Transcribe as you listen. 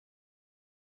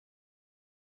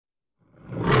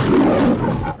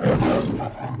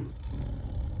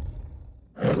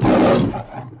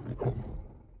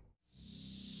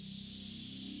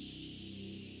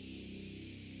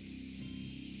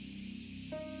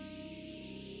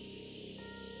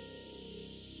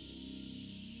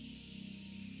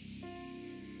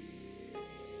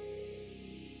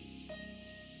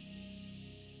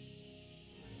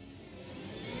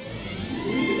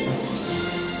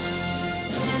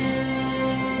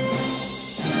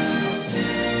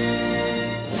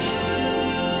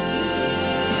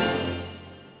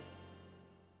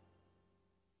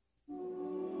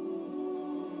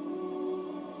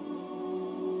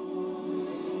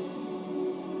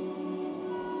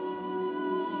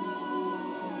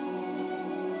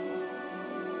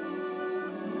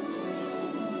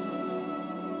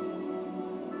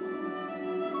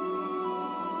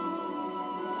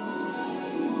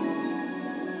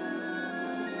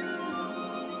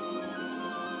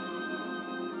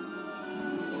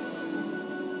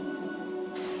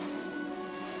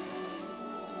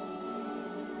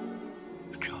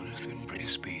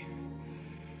Brisby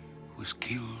was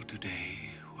killed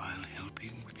today while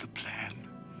helping with the plan.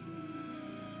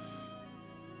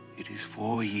 It is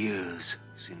 4 years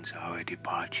since our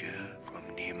departure from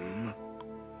NIMH,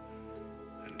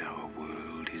 and our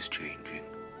world is changing.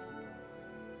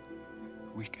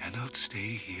 We cannot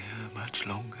stay here much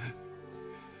longer.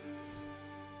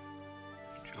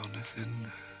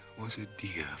 Jonathan was a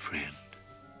dear friend.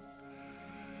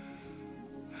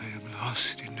 I am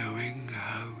lost in knowing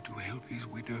how to help his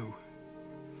widow.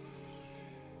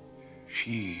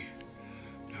 She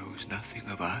knows nothing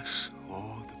of us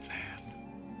or the plan.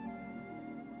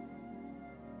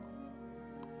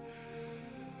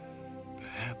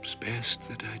 Perhaps best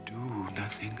that I do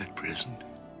nothing at present.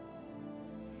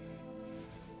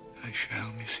 I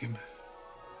shall miss him.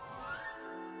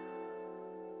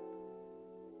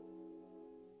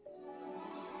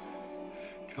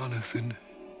 Jonathan,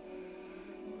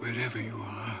 wherever you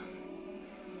are,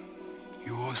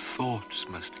 your thoughts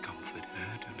must comfort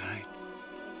her tonight.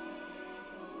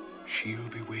 She'll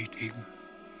be waiting,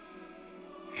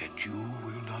 and you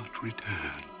will not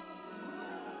return.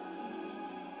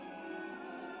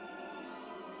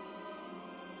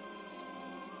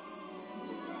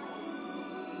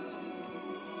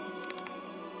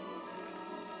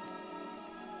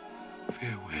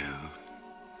 Farewell,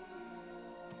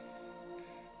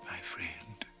 my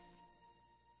friend.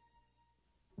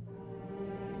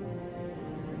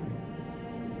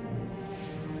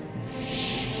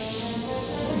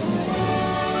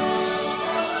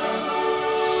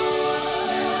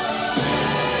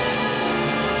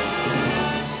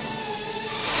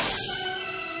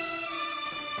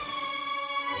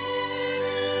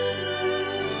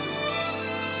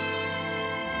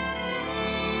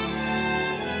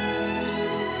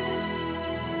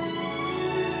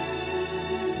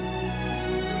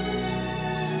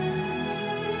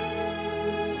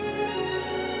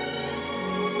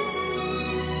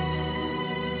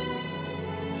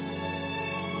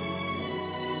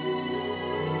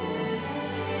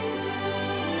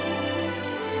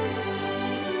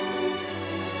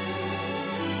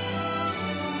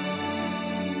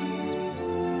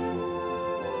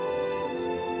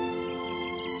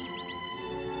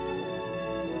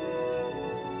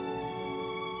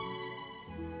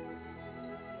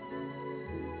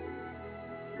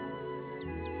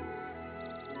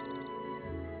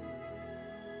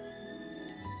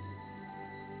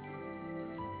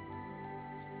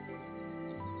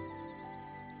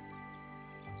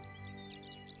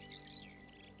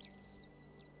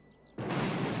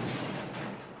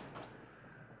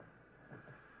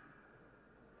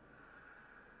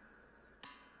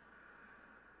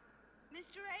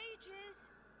 Mr. Ages?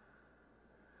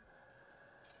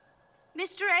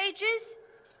 Mr. Ages?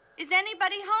 Is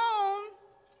anybody home?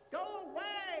 Go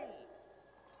away!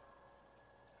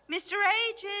 Mr.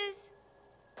 Ages?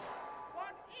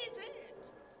 What is it?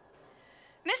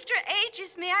 Mr.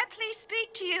 Ages, may I please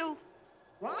speak to you?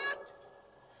 What?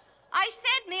 I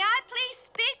said, may I please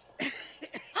speak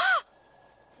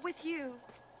with you?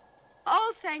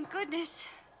 Oh, thank goodness.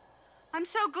 I'm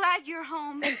so glad you're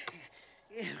home.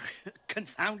 You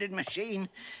confounded machine.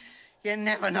 You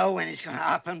never know when it's going to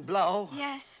up and blow.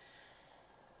 Yes.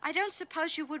 I don't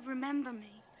suppose you would remember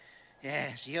me.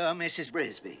 Yes, you're Mrs.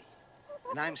 Brisby.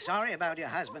 And I'm sorry about your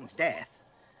husband's death.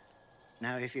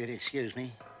 Now, if you'd excuse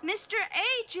me. Mr.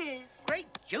 Ages! Great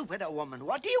Jupiter, woman,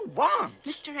 what do you want?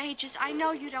 Mr. Ages, I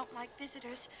know you don't like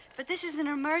visitors, but this is an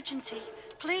emergency.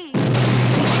 Please.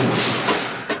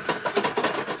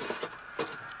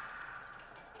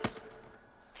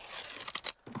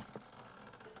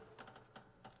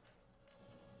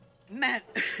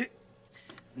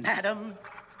 Madam,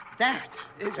 that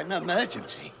is an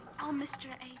emergency. Oh, Mr.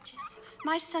 Aegis,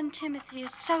 my son Timothy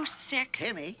is so sick.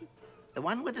 Timmy? The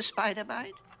one with the spider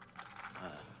bite?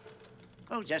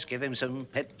 Oh, just give him some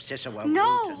pepsisawal.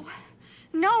 No.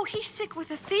 No, he's sick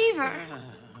with a fever.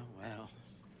 Well,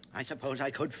 I suppose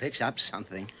I could fix up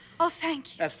something. Oh,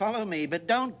 thank you. Follow me, but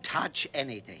don't touch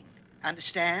anything.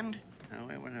 Understand?